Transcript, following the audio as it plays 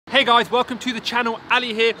Hey guys, welcome to the channel.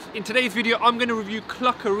 Ali here. In today's video I'm going to review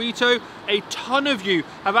Cluckarito. A ton of you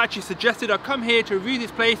have actually suggested I come here to review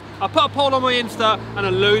this place. I put a poll on my Insta and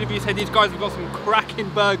a load of you said these guys have got some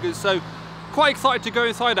cracking burgers, so quite excited to go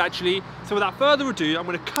inside actually. So without further ado, I'm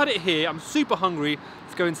going to cut it here. I'm super hungry.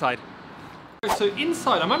 Let's go inside. So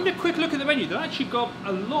inside, I'm having a quick look at the menu. They've actually got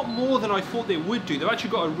a lot more than I thought they would do. They've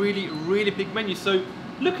actually got a really big menu. So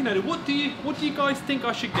looking at it, what do you guys think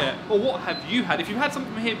I should get? Or what have you had? If you've had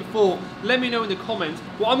something from here before, let me know in the comments.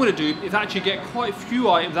 What I'm going to do is actually get quite a few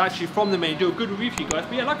items actually from the menu, do a good review for you guys.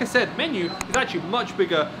 But yeah, like I said, menu is actually much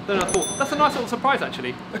bigger than I thought. That's a nice little surprise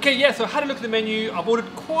actually. Okay, yeah, so I had a look at the menu. I've ordered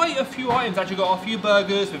quite a few items. Actually got a few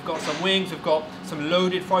burgers, we've got some wings, we've got some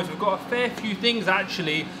loaded fries, we've got a fair few things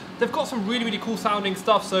actually. They've got some really cool sounding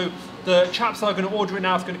stuff, so the chaps that are going to order it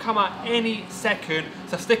now is going to come out any second,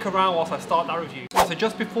 so stick around whilst I start that review. So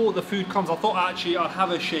just before the food comes, I thought actually I'd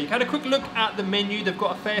have a shake. I had a quick look at the menu. They've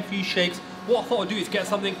got a fair few shakes. What I thought I'd do is get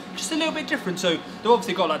something just a little bit different. So they've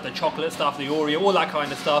obviously got like the chocolate stuff, the Oreo, all that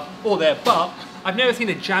kind of stuff, all there, but I've never seen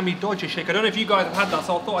a jammy Dodger shake. I don't know if you guys have had that,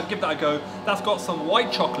 so I thought I'd give that a go. That's got some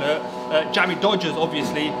white chocolate, jammy Dodgers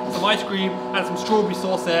obviously, some ice cream and some strawberry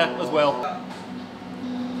sauce there as well.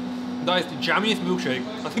 That is the jammiest milkshake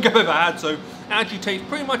I think I've ever had, so it actually tastes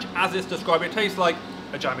pretty much as it's described. It tastes like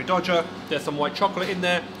a jammy Dodger, there's some white chocolate in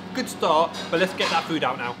there. Good start, but let's get that food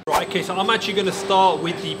out now. Right, okay, so I'm actually going to start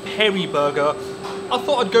with the peri burger. I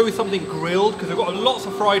thought I'd go with something grilled because I've got lots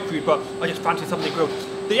of fried food, but I just fancy something grilled.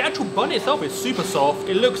 The actual bun itself is super soft,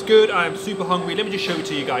 it looks good, I am super hungry. Let me just show it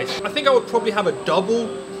to you guys. I think I would probably have a double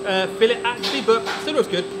fillet actually, but still looks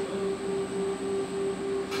good.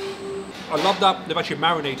 I love that they've actually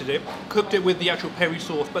marinated it, cooked it with the actual peri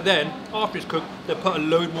sauce, but then after it's cooked, they put a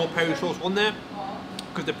load more peri sauce on there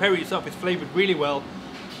because the peri itself is flavoured really well.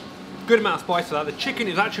 Good amount of spice for that. The chicken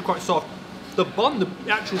is actually quite soft. The bun,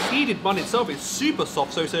 the actual seeded bun itself is super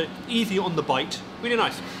soft, so it's easy on the bite. Really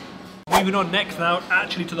nice. Moving on next now,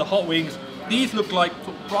 actually to the hot wings. These look like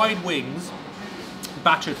sort of fried wings,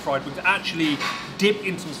 battered fried wings, actually dipped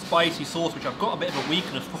in some spicy sauce, which I've got a bit of a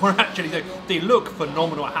weakness for actually. They look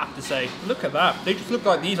phenomenal, I have to say. Look at that. They just look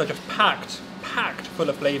like these are just packed full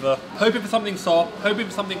of flavour. Hoping for something soft, hoping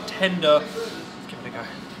for something tender. Let's give it a go.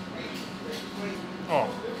 Oh.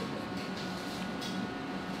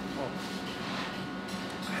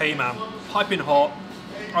 Hey man, piping hot.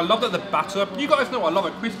 I love that the batter, you guys know I love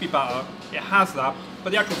a crispy batter. It has that,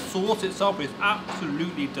 but the actual sauce itself is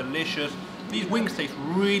absolutely delicious. These wings taste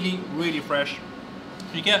really fresh.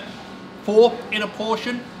 You get 4 in a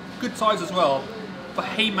portion, good size as well, for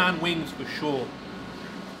Heyman wings for sure.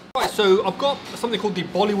 Right, so I've got something called the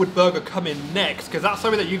Bollywood burger coming next, because that's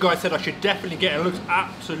something that you guys said I should definitely get. It looks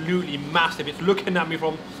absolutely massive. It's looking at me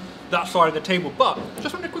from that side of the table, but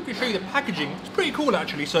just want to quickly show you the packaging. It's pretty cool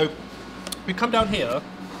actually. So we come down here,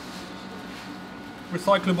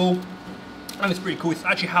 recyclable, and it's pretty cool. It's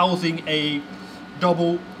actually housing a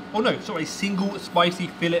a single spicy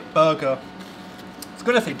fillet burger. I was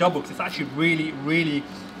gonna say double because it's actually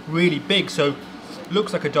really big, so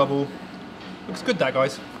looks like a double. Looks good that,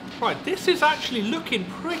 guys. Right, this is actually looking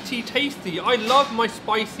pretty tasty. I love my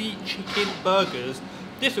spicy chicken burgers.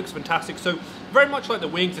 This looks fantastic. So very much like the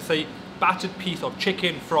wings, it's a battered piece of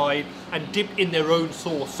chicken fried and dipped in their own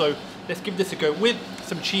sauce. So let's give this a go with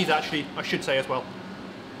some cheese actually, I should say as well.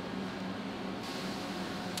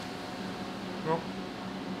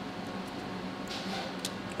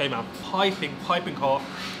 Hey man, piping hot.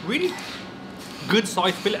 Really good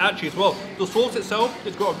sized fillet actually as well. The sauce itself,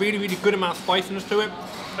 it's got a really good amount of spiciness to it,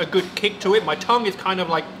 a good kick to it. My tongue is kind of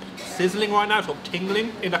like sizzling right now, sort of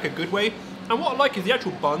tingling in like a good way. And what I like is the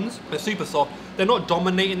actual buns, they're super soft. They're not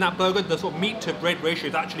dominating that burger. The sort of meat to bread ratio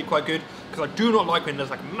is actually quite good, because I do not like when there's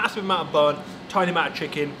like a massive amount of bun, tiny amount of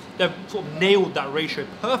chicken. They've sort of nailed that ratio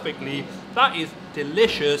perfectly. That is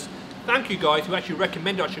delicious. Thank you guys who actually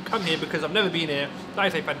recommended I should come here, because I've never been here. That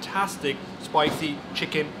is a fantastic spicy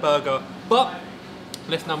chicken burger. But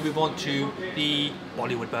let's now move on to the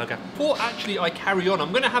Bollywood burger. Before actually I carry on, I'm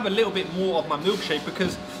going to have a little bit more of my milkshake,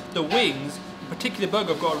 because the wings, in particular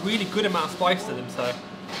burger, have got a really good amount of spice to them, so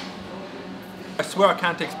I swear I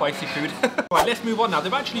can't take spicy food. Right, let's move on now.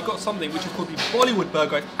 They've actually got something which is called the Bollywood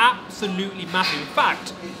burger. It's absolutely massive. In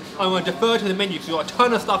fact, I'm going to defer to the menu because we've got a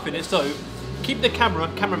ton of stuff in it, so keep the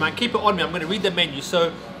cameraman, keep it on me. I'm going to read the menu.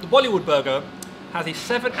 So the Bollywood burger has a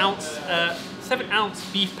 7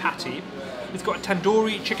 ounce beef patty. It's got a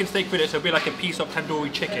tandoori chicken steak fillet, so it'll be like a piece of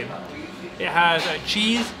tandoori chicken. It has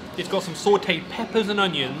cheese. It's got some sauteed peppers and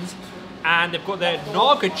onions, and they've got their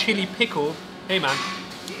naga chili pickle. Hey man,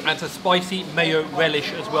 and it's a spicy mayo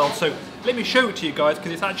relish as well. So let me show it to you guys,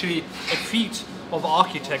 because it's actually a feat of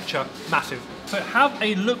architecture, massive. So have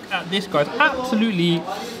a look at this, guys, absolutely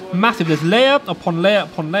massive. There's layer upon layer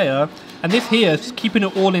upon layer, and this here is just keeping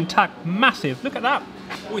it all intact, massive. Look at that.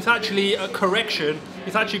 Oh, it's actually a correction.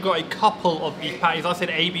 It's actually got a couple of beef patties. I said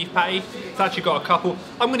a beef patty. It's actually got a couple.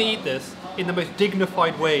 I'm going to eat this in the most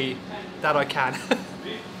dignified way that I can.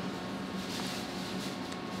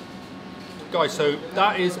 Guys, so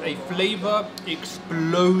that is a flavor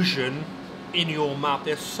explosion in your mouth.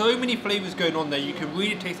 There's so many flavors going on there. You can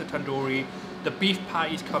really taste the tandoori. The beef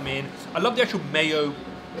patties come in. I love the actual mayo,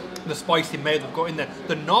 the spicy mayo they've got in there.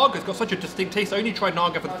 The naga's got such a distinct taste. I only tried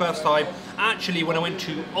naga for the first time actually when I went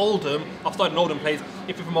to Oldham. I've started an Oldham place.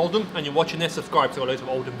 If you're from Oldham and you're watching this, subscribe, so loads of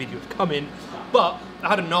Oldham videos coming. But I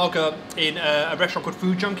had a naga in a restaurant called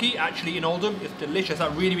Food Junkie, actually in Oldham. It's delicious.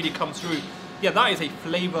 That really, really comes through. Yeah, that is a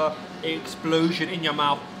flavor explosion in your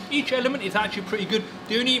mouth. Each element is actually pretty good.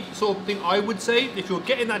 The only sort of thing I would say, if you're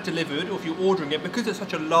getting that delivered or if you're ordering it, because it's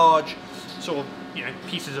such a large sort of, you know,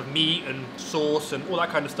 pieces of meat and sauce and all that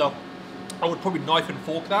kind of stuff, I would probably knife and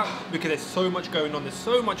fork that, because there's so much going on, there's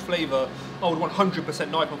so much flavor. I would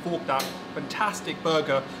 100% knife and fork that. Fantastic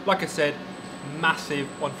burger. Like I said, massive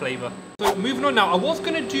on flavor. So moving on now, I was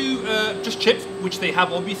going to do just chips, which they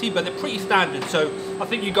have obviously, but they're pretty standard. So I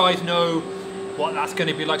think you guys know what that's going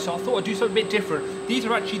to be like. So I thought I'd do something a bit different. These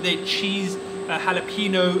are actually the cheese,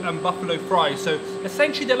 jalapeno and buffalo fries. So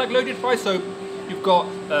essentially they're like loaded fries. So you've got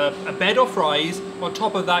a bed of fries. On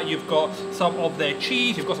top of that, you've got some of their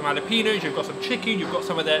cheese, you've got some jalapenos, you've got some chicken, you've got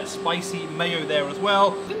some of their spicy mayo there as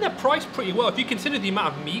well. I think they're priced pretty well. If you consider the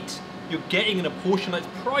amount of meat you're getting in a portion, that's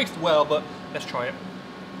priced well, but let's try it.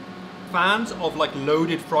 Fans of like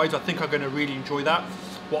loaded fries, I think are going to really enjoy that.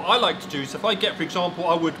 What I like to do is if I get, for example,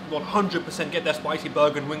 I would 100% get their spicy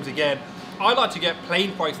burger and wings again. I like to get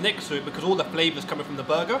plain fries next to it because all the flavors coming from the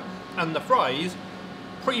burger, and the fries,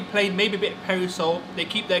 pretty plain, maybe a bit of peri salt. They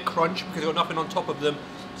keep their crunch because they've got nothing on top of them,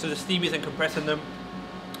 so the steam isn't compressing them.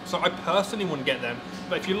 So I personally wouldn't get them.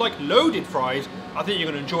 But if you like loaded fries, I think you're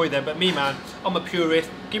going to enjoy them. But me, man, I'm a purist.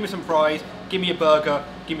 Give me some fries, give me a burger,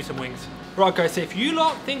 give me some wings. Right guys, so if you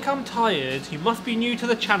lot think I'm tired, you must be new to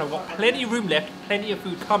the channel. Got plenty of room left, plenty of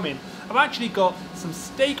food coming. I've actually got some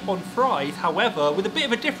steak on fries, however, with a bit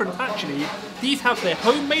of a difference actually. These have their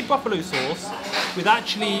homemade buffalo sauce with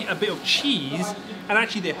actually a bit of cheese and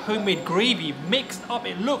actually their homemade gravy mixed up.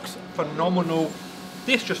 It looks phenomenal.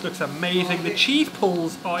 This just looks amazing. The cheese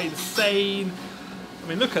pulls are insane. I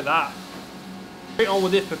mean, look at that. Straight on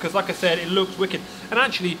with this because like I said, it looks wicked. And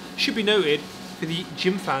actually, should be noted, for the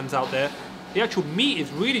gym fans out there, the actual meat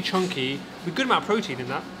is really chunky with a good amount of protein in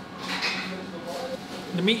that.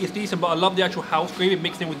 The meat is decent, but I love the actual house gravy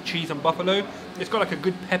mixed in with cheese and buffalo. It's got like a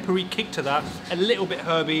good peppery kick to that, a little bit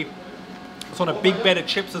herby. It's on a big bed of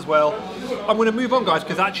chips as well. I'm going to move on, guys,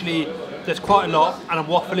 because actually there's quite a lot and I'm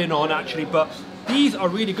waffling on actually, but these are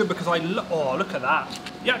really good because oh, look at that.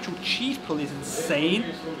 The actual cheese pull is insane.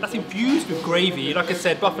 That's infused with gravy. Like I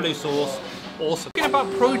said, buffalo sauce. Awesome. Talking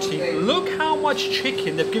about protein, look how much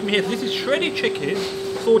chicken they've given me here. This is shredded chicken,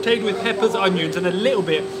 sauteed with peppers, onions, and a little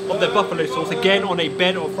bit of their buffalo sauce, again on a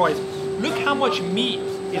bed of fries. Look how much meat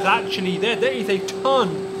is actually there. There is a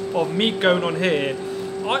ton of meat going on here.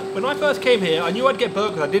 When I first came here, I knew I'd get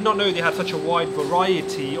burgers. I did not know they had such a wide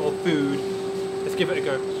variety of food. Let's give it a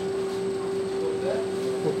go.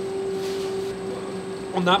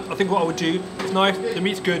 On that, I think what I would do, it's nice, the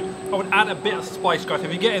meat's good. I would add a bit of spice, guys.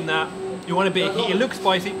 If you're getting that, you want a bit of heat. It looks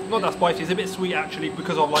spicy, not that spicy, it's a bit sweet actually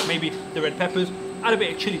because of like maybe the red peppers. Add a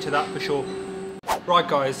bit of chili to that for sure. Right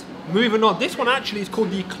guys, moving on. This one actually is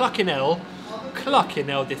called the Cluckarito.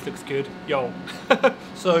 Cluckarito, this looks good, yo.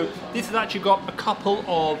 So this has actually got a couple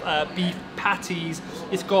of beef patties.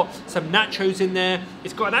 It's got some nachos in there.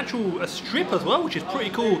 It's got an actual strip as well, which is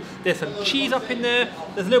pretty cool. There's some cheese up in there.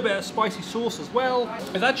 There's a little bit of spicy sauce as well.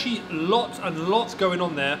 There's actually lots and lots going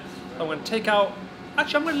on there. I'm going to take out.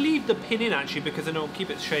 Actually, I'm going to leave the pin in actually because then it'll keep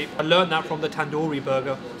its shape. I learned that from the tandoori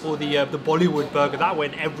burger or the Bollywood burger. That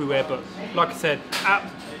went everywhere, but like I said,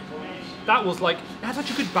 that was like, it had such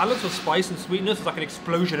a good balance of spice and sweetness. It was like an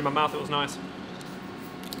explosion in my mouth. It was nice.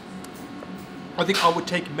 I think I would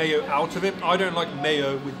take mayo out of it. I don't like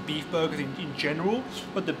mayo with beef burgers in general,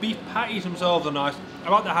 but the beef patties themselves are nice. I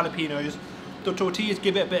like the jalapenos. The tortillas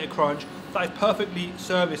give it a bit of crunch. That is perfectly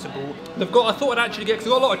serviceable. They've got, I thought I'd actually get, because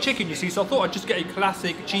they've got a lot of chicken, you see, so I thought I'd just get a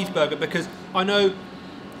classic cheeseburger because I know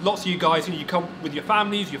lots of you guys, you come with your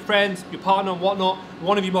families, your friends, your partner and whatnot.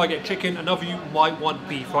 One of you might get chicken, another of you might want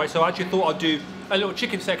beef, right? So I actually thought I'd do a little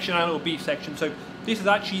chicken section and a little beef section. So this is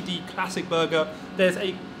actually the classic burger. There's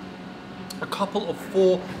a couple of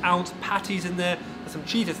 4-ounce patties in there. There's some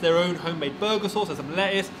cheese, it's their own homemade burger sauce, there's some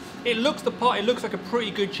lettuce. It looks the part, it looks like a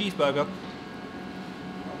pretty good cheeseburger.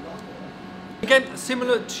 Again,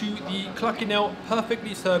 similar to the Cluckarito,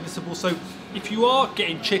 perfectly serviceable. So if you are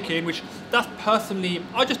getting chicken, which that's personally,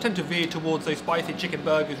 I just tend to veer towards those spicy chicken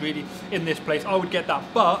burgers really in this place. I would get that.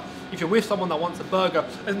 But if you're with someone that wants a burger,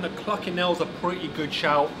 I think the Cluckarito's a pretty good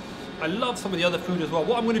shout. I love some of the other food as well.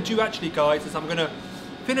 What I'm going to do actually, guys, is I'm going to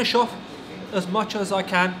finish off as much as I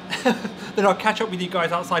can. Then I'll catch up with you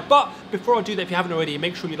guys outside. But before I do that, if you haven't already,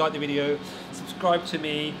 make sure you like the video, subscribe to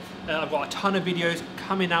me. I've got a ton of videos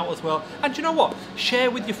coming out as well. And you know what?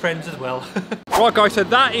 Share with your friends as well. Right guys, so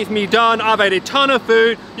that is me done. I've had a ton of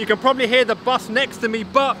food. You can probably hear the bus next to me,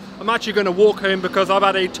 but I'm actually going to walk home because I've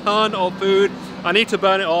had a ton of food. I need to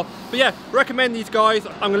burn it off. But yeah, recommend these guys.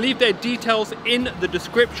 I'm going to leave their details in the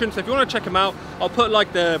description. So if you want to check them out, I'll put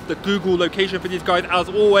like the Google location for these guys. As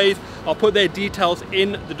always, I'll put their details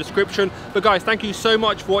in the description. But guys, thank you so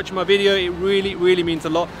much for watching my video. It really, really means a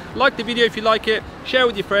lot. Like the video if you like it, share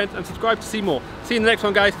with your friends, and subscribe to see more. See you in the next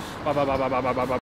one, guys. Bye, bye, bye, bye, bye, bye, bye.